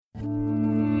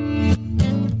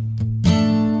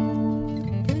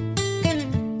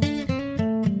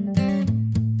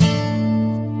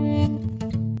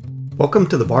Welcome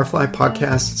to the Barfly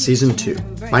Podcast Season 2.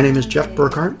 My name is Jeff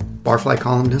Burkhart, Barfly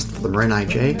columnist for the Marin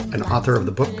IJ and author of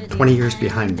the book 20 Years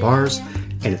Behind Bars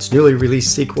and its newly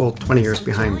released sequel, 20 Years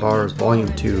Behind Bars,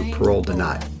 Volume 2, Parole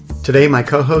Denied. Today, my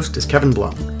co-host is Kevin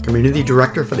Blum, Community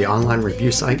Director for the online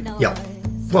review site Yelp.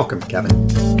 Welcome, Kevin.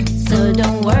 So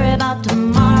don't worry about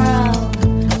tomorrow.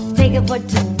 Take it for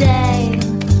today.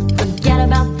 Forget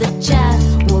about the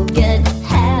chat. We'll get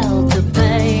hell to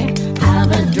pay.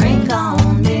 Have a drink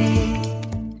on me.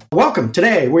 Welcome.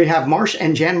 Today, we have Marsh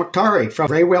and Jan Mokhtari from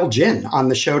Grey Whale Gin on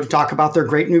the show to talk about their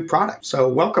great new product. So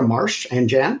welcome, Marsh and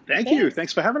Jan. Thank you.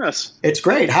 Thanks for having us. It's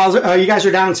great. How's it? You guys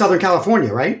are down in Southern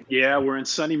California, right? Yeah, we're in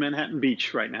sunny Manhattan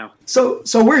Beach right now. So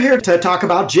we're here to talk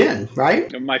about gin,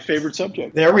 right? My favorite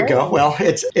subject. There we go. Well,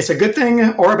 it's a good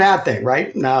thing or a bad thing,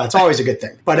 right? No, it's always a good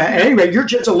thing. But anyway, your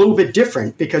gin's a little bit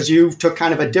different because you took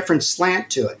kind of a different slant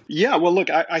to it. Yeah, well, look,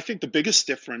 I think the biggest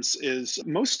difference is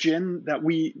most gin that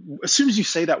as soon as you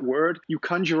say that word, you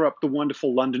conjure up the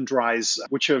wonderful London Dries,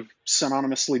 which have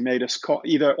synonymously made us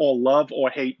either all love or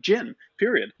hate gin.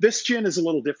 Period. This gin is a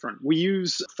little different. We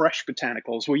use fresh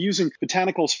botanicals. We're using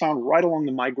botanicals found right along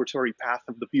the migratory path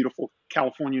of the beautiful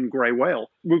Californian gray whale.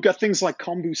 We've got things like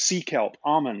kombu sea kelp,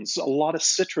 almonds, a lot of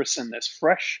citrus in this,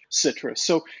 fresh citrus.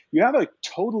 So you have a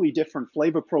totally different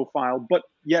flavor profile, but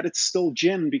yet it's still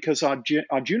gin because our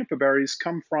juniper berries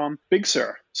come from Big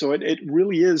Sur. So it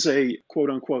really is a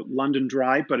quote-unquote London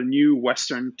Dry, but a new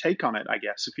Western take on it, I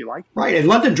guess, if you like. Right. And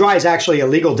London Dry is actually a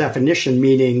legal definition,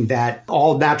 meaning that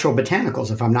all natural botanicals,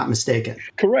 if I'm not mistaken.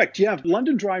 Correct. Yeah.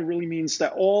 London Dry really means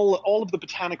that all of the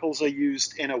botanicals are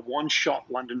used in a one-shot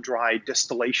London Dry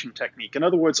distillation technique. In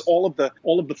other words, all of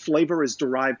the flavor is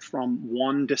derived from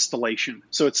one distillation.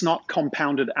 So it's not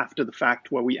compounded after the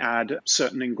fact where we add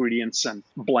certain ingredients and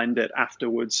blend it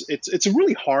afterwards. It's a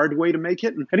really hard way to make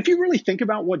it. And if you really think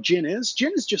about what gin is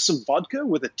just some vodka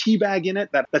with a tea bag in it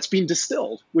that's been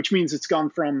distilled, which means it's gone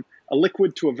from a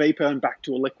liquid to a vapor and back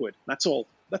to a liquid. That's all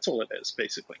it is,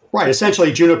 basically. Right,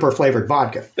 essentially juniper flavored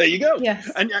vodka. There you go.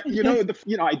 Yes. And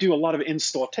I do a lot of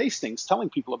in-store tastings, telling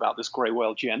people about this Grey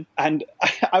Whale gin, and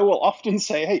I will often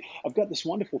say, "Hey, I've got this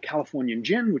wonderful Californian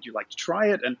gin. Would you like to try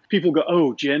it?" And people go,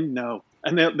 "Oh, gin, no."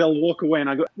 And they'll walk away, and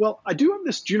I go, "Well, I do have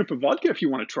this juniper vodka if you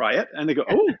want to try it." And they go,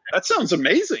 "Oh, that sounds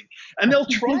amazing." And they'll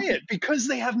try it because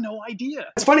they have no idea.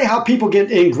 It's funny how people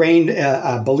get ingrained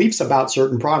beliefs about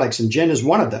certain products, and gin is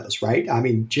one of those, right? I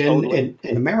mean, gin totally.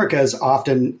 in America has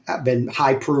often been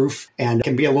high proof and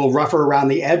can be a little rougher around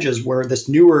the edges, where this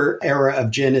newer era of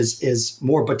gin is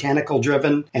more botanical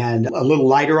driven and a little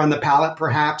lighter on the palate,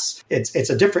 perhaps.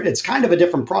 It's kind of a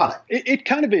different product. It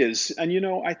kind of is. And,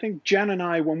 I think Jan and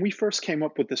I, when we first came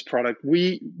up with this product,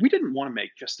 we didn't want to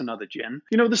make just another gin.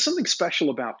 There's something special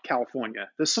about California.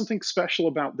 There's something special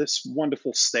about this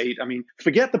wonderful state. I mean,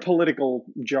 forget the political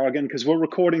jargon because we're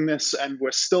recording this and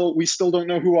we still don't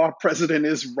know who our president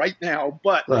is right now.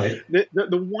 But right.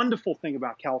 The wonderful thing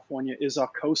about California is our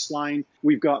coastline.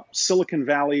 We've got Silicon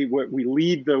Valley, where we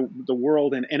lead the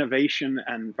world in innovation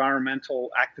and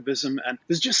environmental activism. And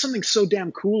there's just something so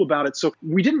damn cool about it. So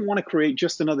we didn't want to create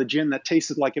just another gin that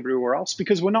tasted like everywhere else,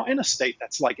 because we're not in a state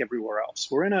that's like everywhere else.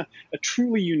 We're in a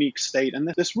truly unique state.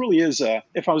 And this really is,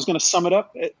 if I was going to sum it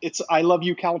up, it's I love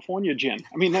you, California gin.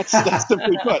 I mean, that's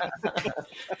simply put.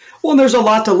 Well, there's a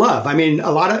lot to love. I mean,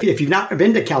 if you've not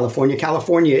been to California,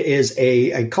 California is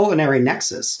a culinary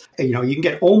nexus. You can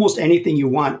get almost anything you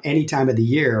want any time of the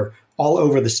year all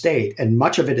over the state. And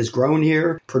much of it is grown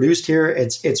here, produced here.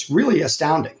 It's really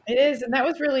astounding. It is. And that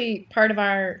was really part of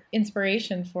our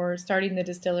inspiration for starting the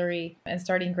distillery and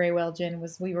starting Grey Whale Gin.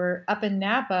 Was we were up in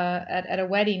Napa at a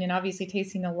wedding and obviously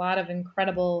tasting a lot of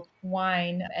incredible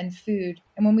wine and food.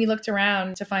 And when we looked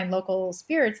around to find local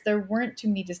spirits, there weren't too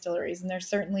many distilleries, and there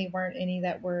certainly weren't any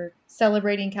that were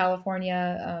celebrating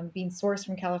California, being sourced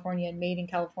from California and made in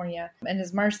California. And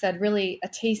as Marsh said, really a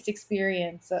taste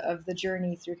experience of the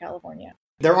journey through California.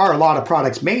 There are a lot of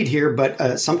products made here,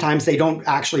 but sometimes they don't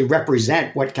actually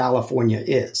represent what California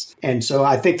is. And so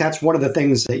I think that's one of the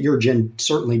things that your gin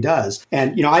certainly does.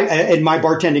 And, in my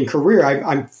bartending career,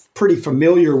 I'm pretty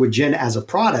familiar with gin as a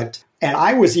product. And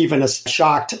I was even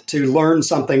shocked to learn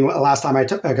something last time I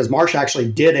took, because Marsh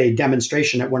actually did a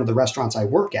demonstration at one of the restaurants I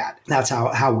work at. That's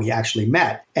how we actually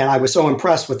met. And I was so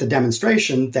impressed with the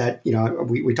demonstration that,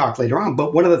 we talked later on.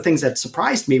 But one of the things that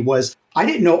surprised me was I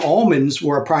didn't know almonds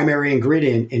were a primary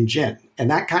ingredient in gin. And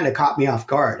that kind of caught me off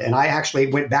guard. And I actually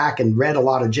went back and read a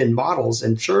lot of gin bottles.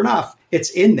 And sure enough,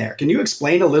 it's in there. Can you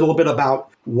explain a little bit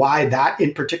about why that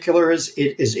in particular is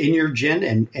in your gin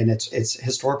and its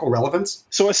historical relevance?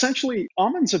 So essentially,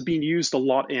 almonds have been used a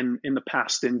lot in the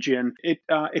past in gin. It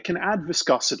can add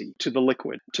viscosity to the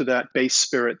liquid, to that base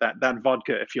spirit, that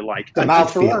vodka, if you like. The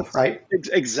mouthfeel, right?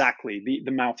 Exactly,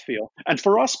 the mouthfeel. And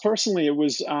for us personally, it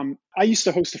was, I used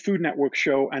to host a Food Network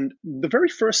show, and the very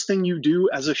first thing you do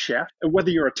as a chef, whether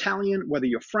you're Italian, whether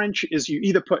you're French, is you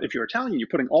either put, if you're Italian, you're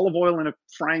putting olive oil in a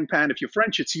frying pan. If you're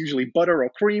French, it's usually butter or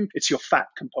cream. It's your fat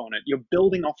component. You're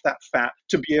building off that fat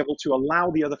to be able to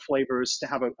allow the other flavors to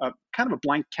have a kind of a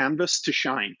blank canvas to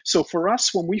shine. So for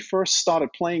us, when we first started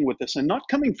playing with this, and not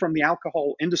coming from the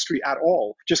alcohol industry at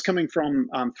all, just coming from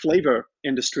flavor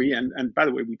industry, and by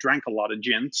the way, we drank a lot of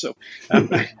gin. So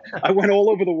I went all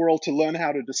over the world to learn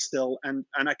how to distill, and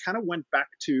I kind of went back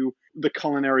to the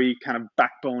culinary kind of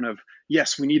backbone of,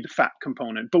 yes, we need the fat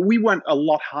component, but we went a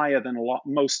lot higher than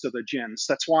most of the gins.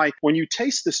 That's why when you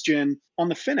taste this gin on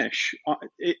the finish,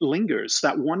 it lingers,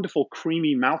 that wonderful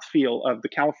creamy mouthfeel of the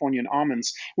Californian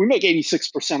almonds. We make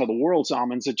 86% of the world's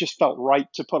almonds. It just felt right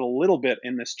to put a little bit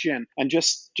in this gin, and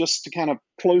just to kind of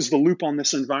close the loop on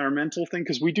this environmental thing,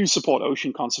 because we do support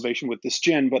ocean conservation with this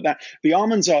gin, but that the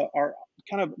almonds are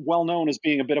kind of well known as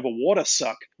being a bit of a water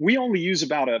suck. We only use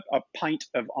about a pint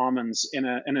of almonds in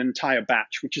an entire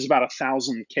batch, which is about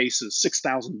 1,000 cases,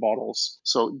 6,000 bottles.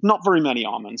 So not very many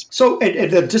almonds. So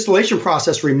the distillation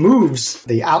process removes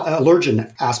the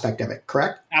allergen aspect of it,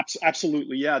 correct?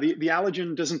 Absolutely, yeah. The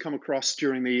allergen doesn't come across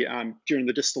during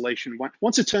the distillation.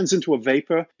 Once it turns into a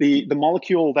vapor, the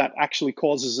molecule that actually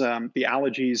causes the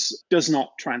allergies does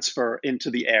not transfer into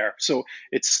the air. So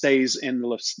it stays in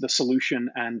the solution,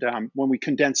 and when we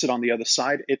condense it on the other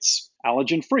side, it's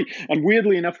allergen free. And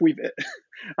weirdly enough,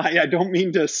 I don't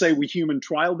mean to say we human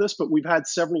trialed this, but we've had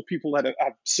several people that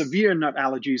have severe nut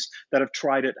allergies that have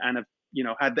tried it and have,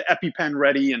 had the EpiPen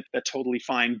ready, and they're totally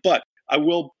fine. But I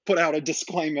will put out a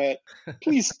disclaimer: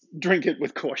 please drink it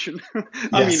with caution.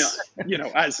 Yes. I mean,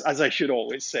 as I should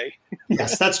always say.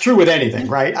 Yes, that's true with anything,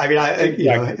 right? I mean,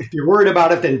 Exactly. if you're worried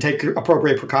about it, then take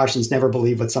appropriate precautions. Never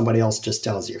believe what somebody else just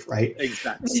tells you, right?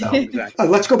 Exactly. So, exactly.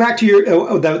 let's go back to your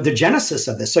the genesis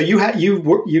of this. So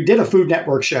you did a Food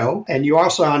Network show, and you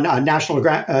also on National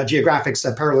Geographic's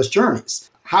Perilous Journeys.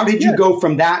 How did you go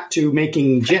from that to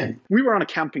making gin? We were on a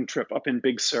camping trip up in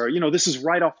Big Sur. This is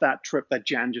right off that trip that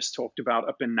Jan just talked about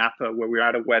up in Napa, where we were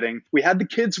at a wedding. We had the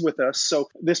kids with us. So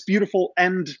this beautiful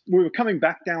we were coming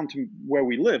back down to where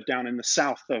we live, down in the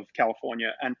south of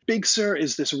California. And Big Sur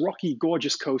is this rocky,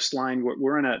 gorgeous coastline.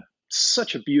 We're in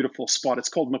such a beautiful spot. It's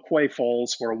called McQuay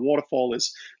Falls, where a waterfall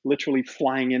is literally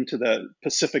flying into the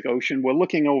Pacific Ocean. We're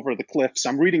looking over the cliffs.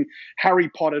 I'm reading Harry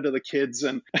Potter to the kids,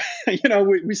 and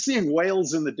we're seeing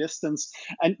whales in the distance.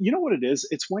 And you know what it is?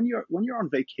 It's when you're on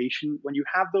vacation, when you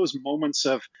have those moments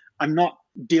of, I'm not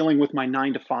dealing with my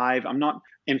 9 to 5, I'm not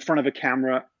in front of a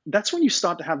camera. That's when you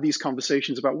start to have these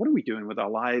conversations about, what are we doing with our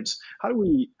lives? How do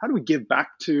we give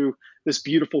back to this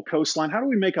beautiful coastline? How do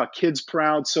we make our kids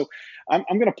proud? So I'm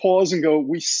going to pause and go,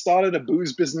 we started a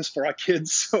booze business for our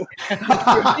kids. So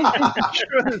I'm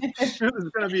sure there's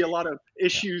going to be a lot of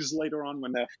issues later on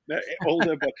when they're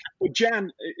older. But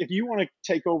Jan, if you want to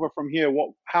take over from here,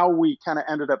 how we kind of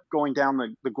ended up going down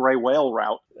the gray whale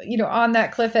route. On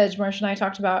that cliff edge, Marsh and I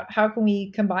talked about how can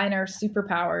we combine our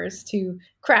superpowers to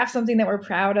craft something that we're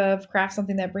proud of, craft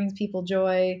something that brings people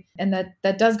joy, and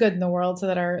that does good in the world, so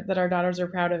that our daughters are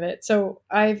proud of it. So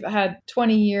I've had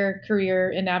 20-year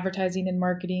career in advertising and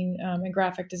marketing, and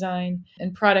graphic design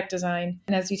and product design.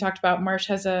 And as you talked about, Marsh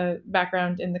has a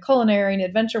background in the culinary and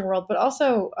adventure world, but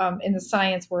also in the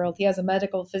science world. He has a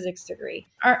medical physics degree.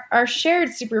 Our shared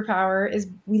superpower is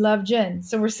we love gin.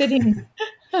 So we're sitting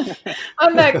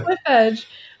on that cliff edge,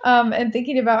 and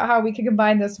thinking about how we could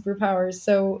combine those superpowers.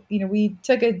 So, we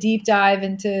took a deep dive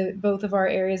into both of our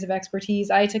areas of expertise.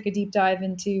 I took a deep dive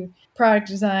into product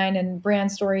design and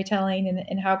brand storytelling,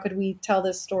 and how could we tell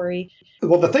this story.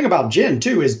 Well, the thing about gin,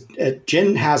 too, is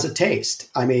gin has a taste.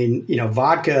 I mean,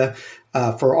 vodka,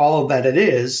 for all that it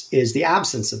is the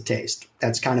absence of taste.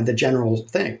 That's kind of the general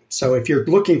thing. So if you're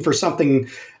looking for something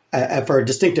for a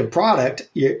distinctive product,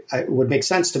 it would make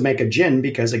sense to make a gin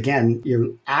because, again, you're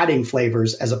adding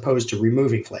flavors as opposed to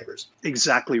removing flavors.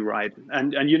 Exactly right.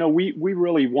 And we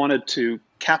really wanted to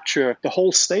capture the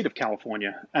whole state of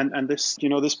California and this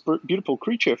beautiful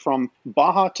creature from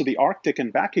Baja to the Arctic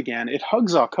and back again. It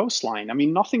hugs our coastline. I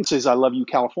mean, nothing says I love you,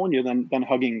 California, than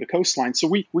hugging the coastline. So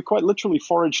we quite literally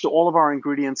foraged all of our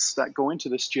ingredients that go into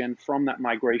this gin from that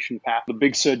migration path. The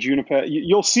Big Sur juniper,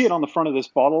 you'll see it on the front of this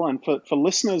bottle. And for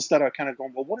listeners that are kind of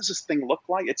going, well, what does this thing look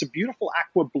like? It's a beautiful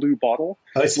aqua blue bottle.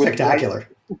 Oh, it's spectacular.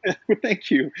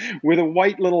 Thank you. With a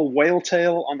white little whale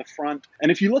tail on the front.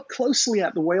 And if you look closely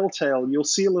at the whale tail, you'll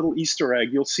see a little Easter egg.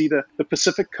 You'll see the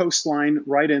Pacific coastline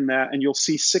right in there, and you'll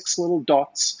see 6 little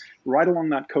dots right along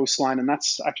that coastline. And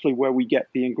that's actually where we get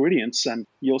the ingredients. And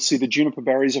you'll see the juniper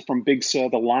berries are from Big Sur,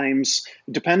 the limes.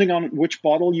 Depending on which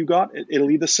bottle you got, it'll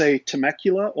either say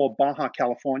Temecula or Baja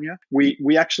California.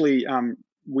 We actually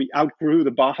we outgrew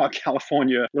the Baja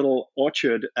California little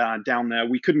orchard down there.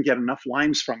 We couldn't get enough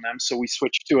limes from them, so we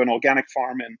switched to an organic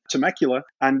farm in Temecula.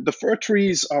 And the fir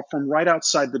trees are from right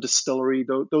outside the distillery.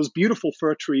 Those beautiful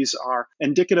fir trees are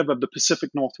indicative of the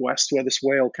Pacific Northwest, where this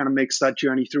whale kind of makes that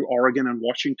journey through Oregon and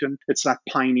Washington. It's that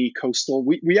piney coastal.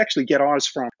 We actually get ours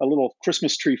from a little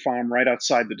Christmas tree farm right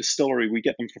outside the distillery. We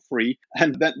get them for free.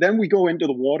 And then we go into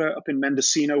the water up in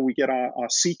Mendocino. We get our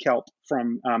sea kelp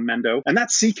from Mendo. And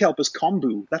that sea kelp is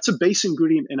kombu. That's a base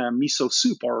ingredient in a miso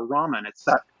soup or a ramen. It's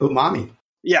that umami.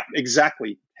 Yeah,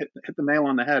 exactly. Hit the nail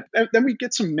on the head. Then we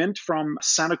get some mint from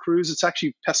Santa Cruz. It's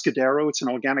actually Pescadero. It's an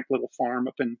organic little farm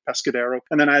up in Pescadero.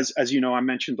 And then, as you know, I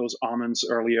mentioned those almonds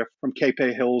earlier from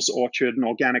Capay Hills Orchard, an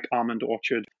organic almond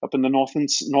orchard up in the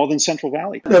northern Central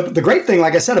Valley. The great thing,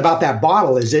 like I said, about that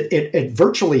bottle is it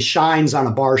virtually shines on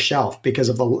a bar shelf because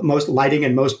of the most lighting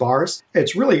in most bars.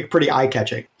 It's really pretty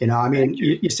eye-catching. You know, I mean,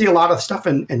 you see a lot of stuff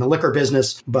in the liquor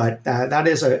business, but that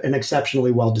is an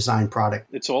exceptionally well-designed product.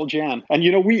 It's all Jan. And,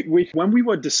 you know, we when we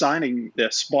were designing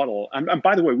this bottle, and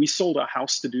by the way, we sold our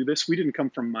house to do this. We didn't come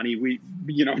from money.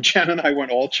 Jan and I went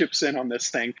all chips in on this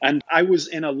thing. And I was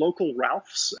in a local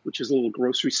Ralph's, which is a little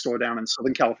grocery store down in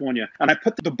Southern California. And I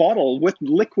put the bottle with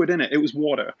liquid in it. It was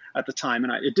water at the time.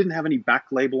 And it didn't have any back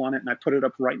label on it. And I put it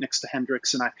up right next to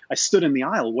Hendrick's. And I stood in the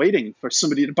aisle waiting for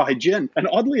somebody to buy gin. And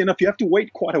oddly enough, you have to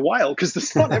wait quite a while because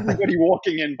there's not everybody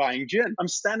walking in buying gin. I'm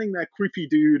standing there, creepy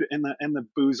dude, in the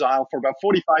booze aisle for about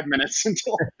 45 minutes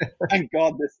until, thank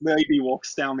God, this lady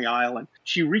walks down the aisle and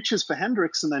she reaches for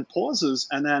Hendrick's and then pauses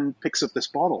and then picks up this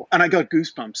bottle. And I got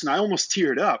goosebumps and I almost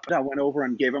teared up. I went over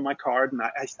and gave her my card and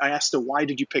I asked her, why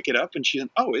did you pick it up? And she said,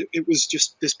 it was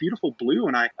just this beautiful blue.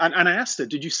 And I asked her,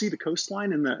 did you see the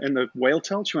coastline in the whale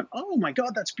tail? She went, oh my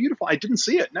God, that's beautiful. I didn't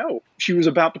see it. No. She was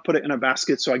about to put it in a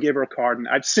basket. So I gave her a card and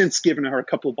I've since given her a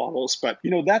couple of bottles. But,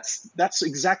 that's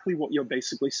exactly what you're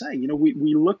basically saying.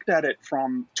 We looked at it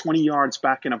from 20 yards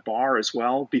back in a bar as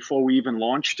well before we even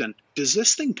launched. And does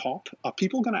this thing pop? Are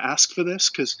people going to ask for this?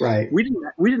 Because we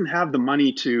didn't have the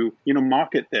money to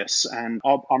market this, and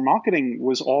our marketing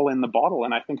was all in the bottle.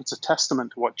 And I think it's a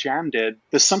testament to what Jan did.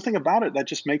 There's something about it that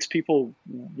just makes people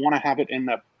want to have it in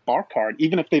the bar card,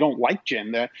 even if they don't like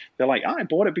gin. They're like, I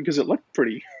bought it because it looked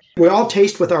pretty. We all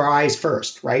taste with our eyes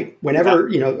first, right? Whenever,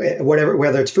 whatever,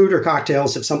 whether it's food or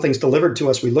cocktails, if something's delivered to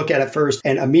us, we look at it first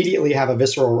and immediately have a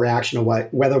visceral reaction of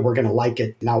whether we're going to like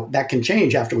it. Now, that can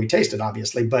change after we taste it,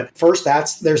 obviously. But first,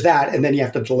 there's that. And then you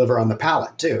have to deliver on the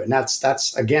palate, too. And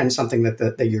that's again, something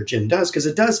that your gin does, because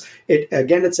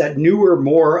it's that newer,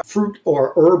 more fruit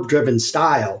or herb-driven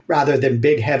style rather than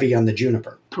big, heavy on the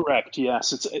juniper. Correct.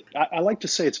 Yes. I like to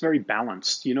say it's very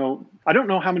balanced. I don't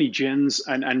know how many gins,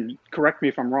 and correct me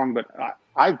if I'm wrong, but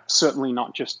I've certainly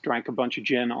not just drank a bunch of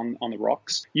gin on the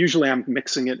rocks. Usually I'm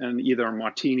mixing it in either a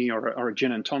martini or a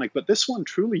gin and tonic. But this one,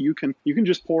 truly, you can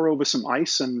just pour over some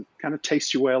ice and kind of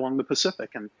taste your way along the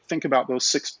Pacific and think about those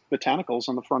 6 botanicals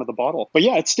on the front of the bottle. But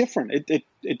yeah, it's different.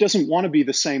 It doesn't want to be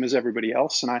the same as everybody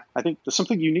else. And I think there's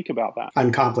something unique about that.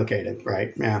 Uncomplicated,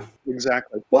 right? Yeah.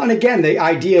 Exactly. Well, and again, the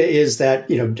idea is that,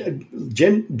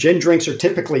 gin drinks are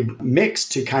typically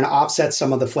mixed to kind of offset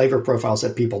some of the flavor profiles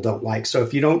that people don't like. So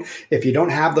if you don't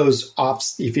have those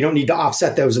if you don't need to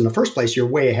offset those in the first place, you're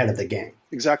way ahead of the game.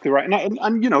 Exactly right.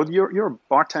 And you're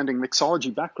a bartending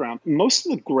mixology background. Most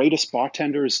of the greatest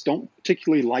bartenders don't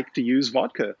particularly like to use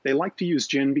vodka. They like to use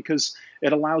gin because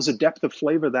it allows a depth of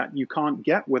flavor that you can't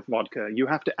get with vodka. You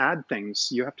have to add things.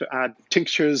 You have to add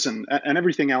tinctures and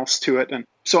everything else to it. And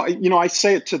so, I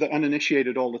say it to the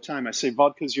uninitiated all the time. I say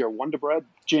vodka's your Wonder Bread.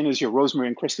 Gin is your rosemary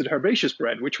encrusted herbaceous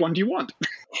bread. Which one do you want?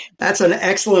 That's an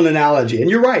excellent analogy. And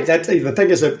you're right. That's the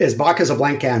thing is vodka's a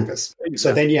blank canvas. Exactly.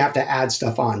 So then you have to add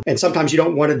stuff on. And sometimes you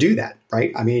don't want to do that,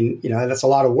 right? I mean, that's a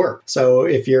lot of work. So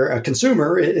if you're a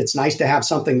consumer, it's nice to have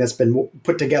something that's been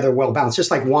put together well balanced, just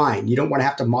like wine. You don't want to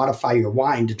have to modify your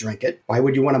wine to drink it. Why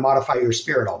would you want to modify your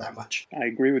spirit all that much? I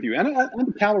agree with you. And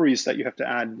the calories that you have to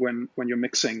add when you're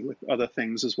mixing with other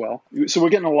things as well. So we're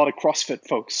getting a lot of CrossFit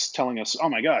folks telling us, oh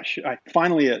my gosh,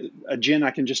 finally a gin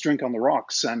I can just drink on the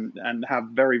rocks and have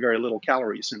very, very little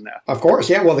calories in there. Of course.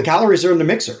 Yeah. Well, the calories are in the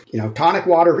mixer. Tonic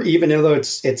water, even though it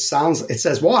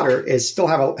says water, it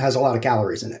still has a lot of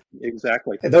calories in it.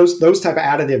 Exactly. Those type of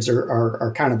additives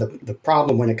are kind of the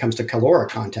problem when it comes to caloric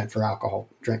content for alcohol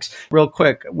drinks. Real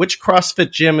quick, which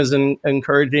CrossFit gym is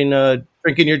encouraging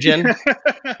drinking your gin?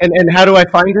 and how do I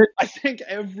find it? I think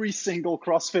every single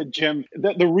CrossFit gym,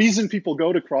 the reason people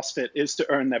go to CrossFit is to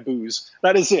earn their booze.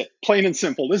 That is it, plain and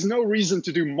simple. There's no reason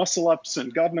to do muscle ups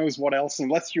and God knows what else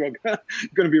unless you're going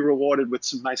to be rewarded with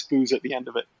some nice booze at the end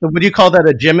of it. So would you call that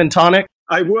a gym and tonic?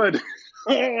 I would.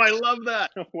 Oh, I love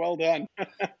that. Well done.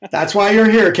 That's why you're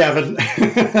here, Kevin.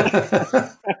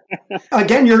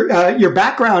 Again, your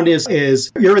background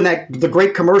is you're in the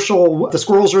great commercial, The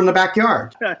Squirrels Are in the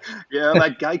Backyard. Yeah,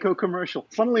 that Geico commercial.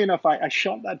 Funnily enough, I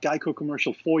shot that Geico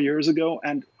commercial 4 years ago,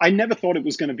 and I never thought it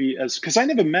was going to be because I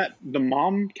never met the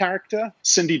mom character,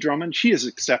 Cindy Drummond. She is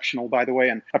exceptional, by the way,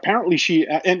 and apparently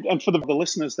and for the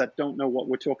listeners that don't know what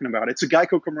we're talking about, it's a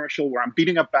Geico commercial where I'm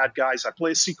beating up bad guys. I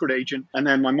play a secret agent, and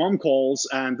then my mom calls,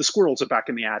 and the squirrels are back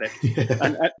in the attic.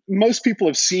 And most people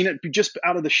have seen it just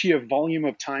out of the sheer volume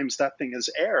of times that thing has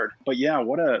aired. But yeah,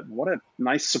 what a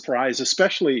nice surprise,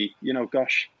 especially,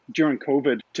 during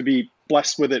COVID, to be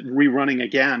blessed with it rerunning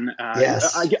again.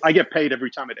 Yes. I get paid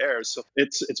every time it airs, so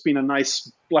it's been a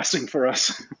nice blessing for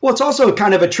us. Well, it's also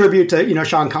kind of a tribute to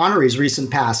Sean Connery's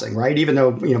recent passing, right? Even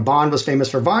though Bond was famous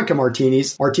for vodka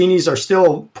martinis are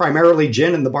still primarily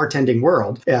gin in the bartending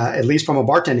world, at least from a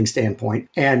bartending standpoint.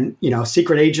 And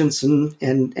secret agents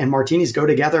and martinis go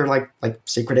together like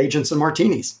secret agents and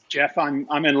martinis. Jeff, I'm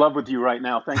in love with you right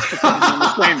now. Thanks for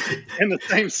putting me in the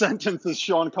same sentence as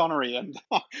Sean Connery. And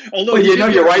although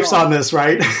your wife's on this,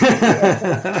 right?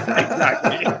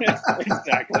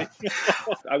 Exactly.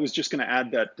 I was just going to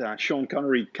add that Sean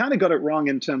Connery kind of got it wrong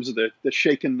in terms of the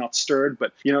shaken, not stirred,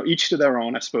 but each to their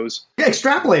own, I suppose. Yeah,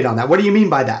 extrapolate on that. What do you mean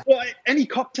by that? Well, any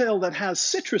cocktail that has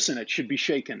citrus in it should be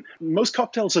shaken. Most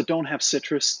cocktails that don't have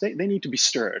citrus, they need to be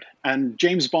stirred. And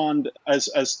James Bond,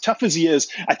 as tough as he is,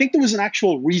 I think there was an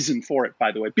actual reason for it,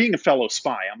 by the way. Being a fellow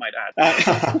spy, I might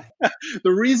add.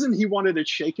 The reason he wanted it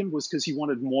shaken was because he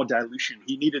wanted more dilution.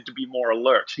 He needed to be more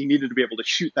alert. He needed to be able to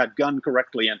shoot that gun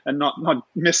correctly and not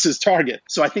miss his target.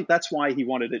 So I think that's why he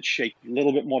wanted it shaken, a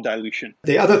little bit more dilution.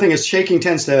 The other thing is shaking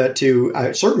tends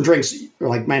to certain drinks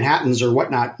like Manhattans or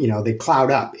whatnot, they cloud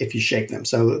up if you shake them.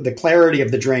 So the clarity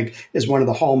of the drink is one of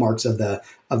the hallmarks of the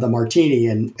martini.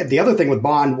 And the other thing with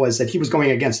Bond was that he was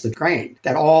going against the grain,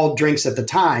 that all drinks at the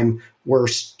time were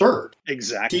stirred.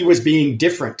 Exactly. He was being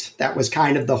different. That was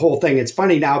kind of the whole thing. It's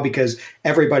funny now because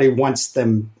everybody wants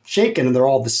them shaken and they're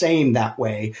all the same that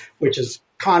way, which is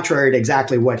contrary to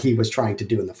exactly what he was trying to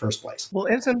do in the first place. Well,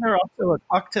 isn't there also a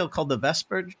cocktail called the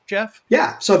Vesper, Jeff?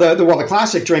 Yeah. So the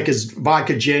classic drink is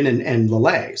vodka, gin, and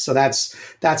Lillet. So that's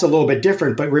a little bit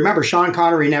different. But remember, Sean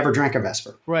Connery never drank a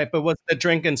Vesper. Right. But was the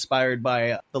drink inspired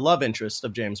by the love interest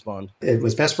of James Bond? It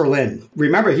was Vesper Lynn.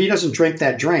 Remember, he doesn't drink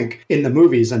that drink in the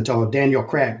movies until Daniel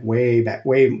Craig way back,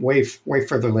 way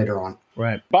further later on.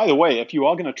 Right. By the way, if you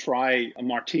are going to try a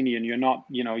martini and you're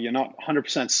not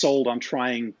 100% sold on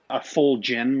trying a full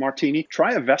gin martini,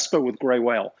 try a Vesper with Grey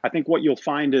Whale. I think what you'll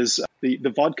find is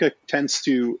the vodka tends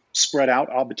to spread out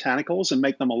our botanicals and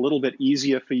make them a little bit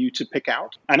easier for you to pick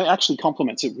out. And it actually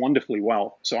complements it wonderfully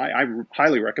well. So I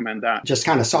highly recommend that. Just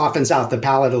kind of softens out the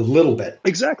palate a little bit.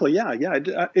 Exactly. Yeah.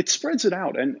 It spreads it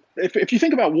out. And if you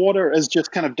think about water as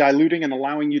just kind of diluting and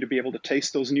allowing you to be able to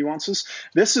taste those nuances,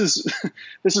 this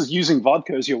is using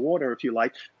vodka as your water, if you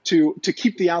like, to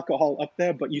keep the alcohol up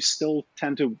there, but you still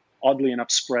tend to oddly enough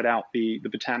spread out the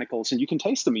botanicals and you can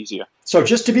taste them easier. So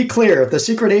just to be clear, the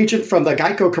secret agent from the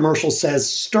Geico commercial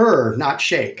says stir, not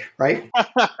shake, right?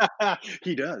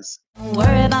 He does. Don't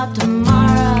worry about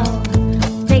tomorrow.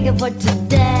 Take it for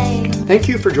today. Thank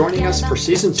you for joining us for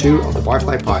Season 2 of the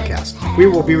Barfly Podcast. We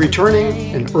will be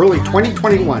returning in early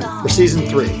 2021 for Season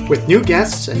 3 with new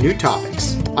guests and new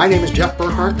topics. My name is Jeff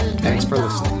Burkhart. Thanks for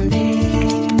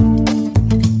listening.